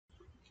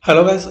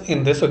Hello guys,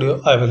 in this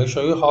video I will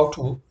show you how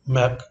to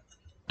make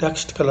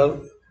text color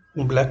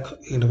black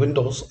in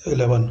Windows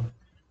 11.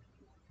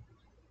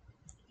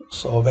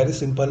 So very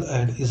simple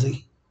and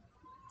easy.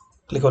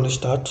 Click on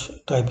start,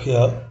 type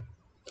here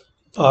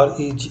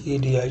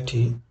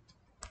regedit,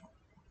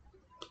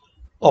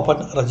 open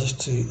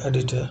registry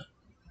editor.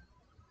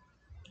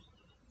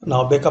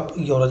 Now backup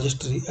your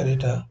registry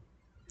editor.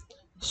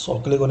 So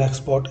click on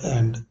export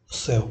and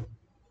save.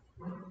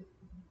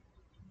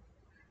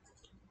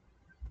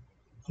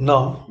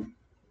 Now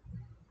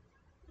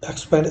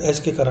expand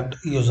HK current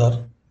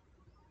user,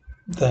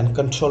 then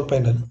control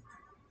panel.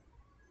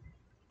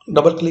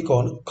 Double click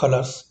on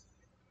colors.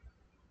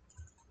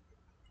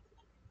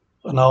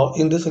 Now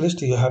in this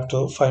list you have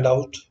to find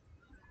out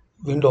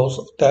Windows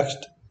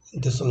text,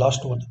 this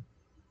last one.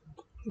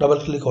 Double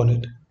click on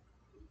it.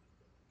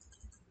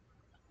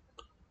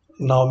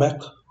 Now make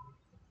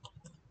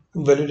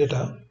value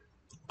data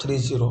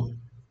 30.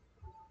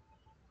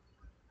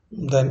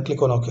 Then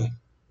click on OK.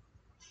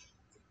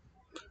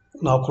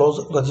 Now close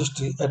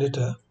registry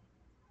editor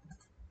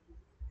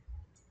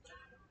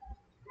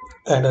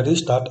and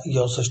restart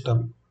your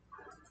system.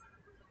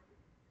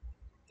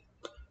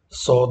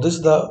 So this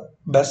is the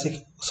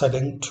basic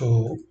setting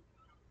to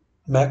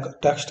make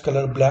text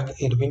color black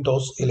in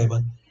Windows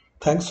 11.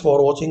 Thanks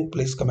for watching.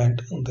 Please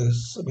comment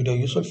this video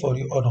useful for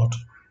you or not.